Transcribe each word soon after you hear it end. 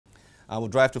And we'll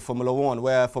drive to Formula One,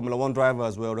 where Formula One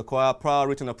drivers will require prior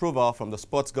written approval from the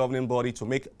sports governing body to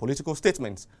make political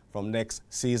statements from next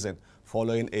season,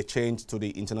 following a change to the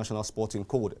International Sporting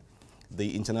Code.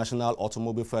 The International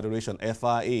Automobile Federation,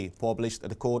 FIA, published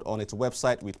the code on its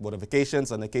website with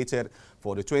modifications indicated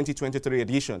for the 2023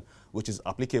 edition, which is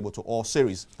applicable to all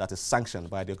series that is sanctioned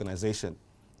by the organization.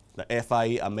 The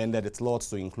FIA amended its laws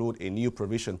to include a new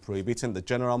provision prohibiting the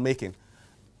general making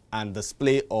and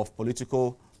display of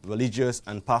political, religious,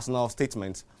 and personal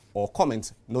statements or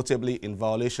comments, notably in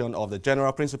violation of the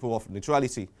general principle of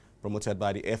neutrality promoted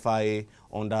by the FIA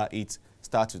under its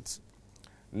statutes.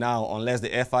 Now, unless the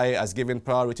FIA has given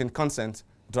prior written consent,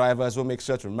 drivers will make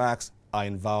such remarks are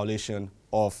in violation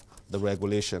of the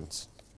regulations.